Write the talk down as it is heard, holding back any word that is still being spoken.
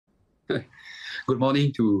Good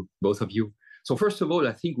morning to both of you. So first of all,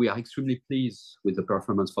 I think we are extremely pleased with the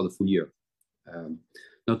performance for the full year.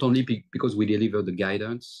 Not only because we delivered the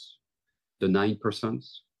guidance, the 9%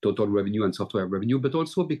 total revenue and software revenue, but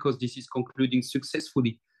also because this is concluding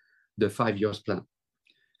successfully the 5-year plan.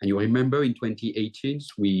 And you remember in 2018,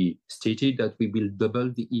 we stated that we will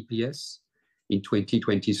double the EPS in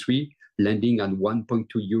 2023, landing at 1.2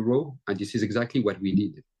 euro, and this is exactly what we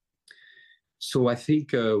did. So I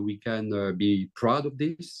think we can be proud of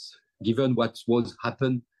this, given what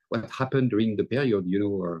happened during the period,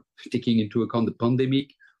 taking into account the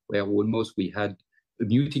pandemic, where almost we had a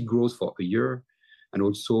muted growth for a year, and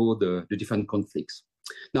also the different conflicts.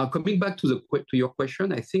 Now, coming back to your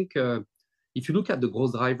question, I think if you look at the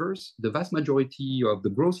growth drivers, the vast majority of the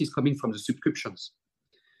growth is coming from the subscriptions.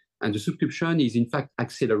 And the subscription is, in fact,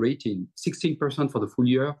 accelerating, 16% for the full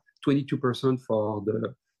year, 22% for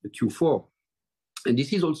the Q4. And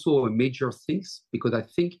this is also a major thing, because I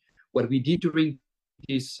think what we did during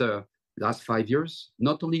these last 5 years,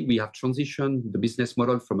 not only we have transitioned the business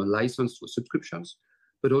model from a license to subscriptions,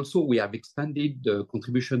 but also we have expanded the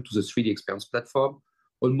contribution to the 3D experience platform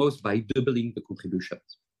almost by doubling the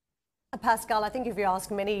contributions. Pascal, I think if you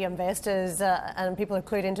ask many investors and people who are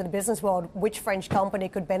clued into the business world, which French company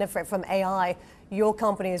could benefit from AI, your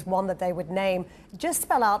company is one that they would name. Just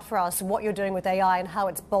spell out for us what you're doing with AI and how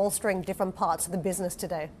it's bolstering different parts of the business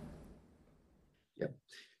today. Yeah.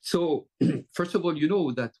 So first of all, you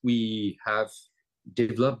know that we have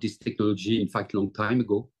developed this technology, in fact, a long time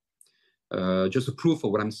ago. Just a proof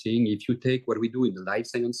of what I'm saying, if you take what we do in the life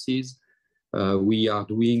sciences, we are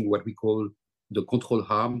doing what we call the control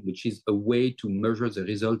arm, which is a way to measure the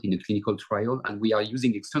result in a clinical trial. And we are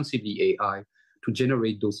using extensively AI to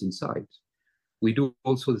generate those insights. We do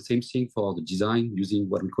also the same thing for the design using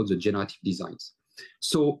what we call the generative designs.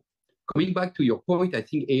 So coming back to your point, I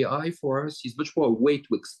think AI for us is much more a way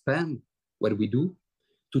to expand what we do,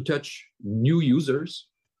 to touch new users,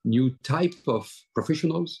 new type of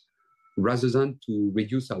professionals, rather than to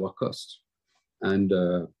reduce our costs. And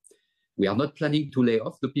we are not planning to lay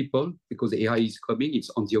off the people because AI is coming.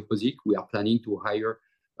 It's on the opposite. We are planning to hire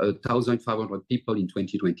 1,500 people in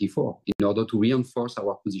 2024 in order to reinforce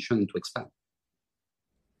our position and to expand.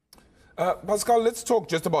 Pascal, let's talk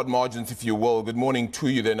just about margins, if you will. Good morning to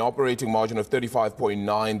you. Then operating margin of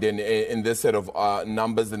 35.9 then in this set of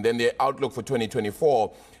numbers, and then the outlook for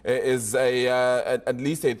 2024 is at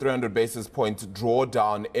least a 300 basis point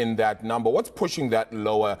drawdown in that number. What's pushing that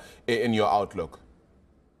lower in your outlook?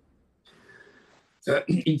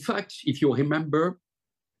 In fact, if you remember,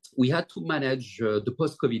 we had to manage the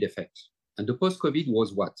post-COVID effect. And the post-COVID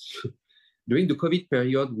was what? During the COVID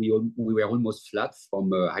period, we were almost flat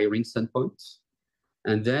from a hiring standpoint.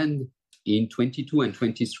 And then in 22 and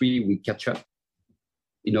 23, we catch up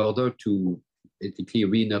in order to basically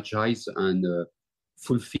re-energize and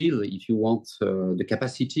fulfill, if you want, the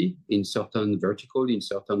capacity in certain vertical, in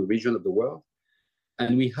certain region of the world.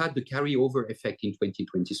 And we had the carryover effect in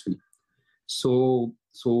 2023. So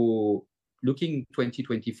looking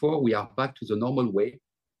 2024, we are back to the normal way.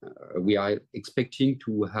 We are expecting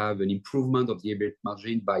to have an improvement of the EBIT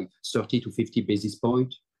margin by 30 to 50 basis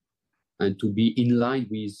points and to be in line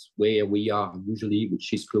with where we are usually,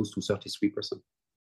 which is close to 33%.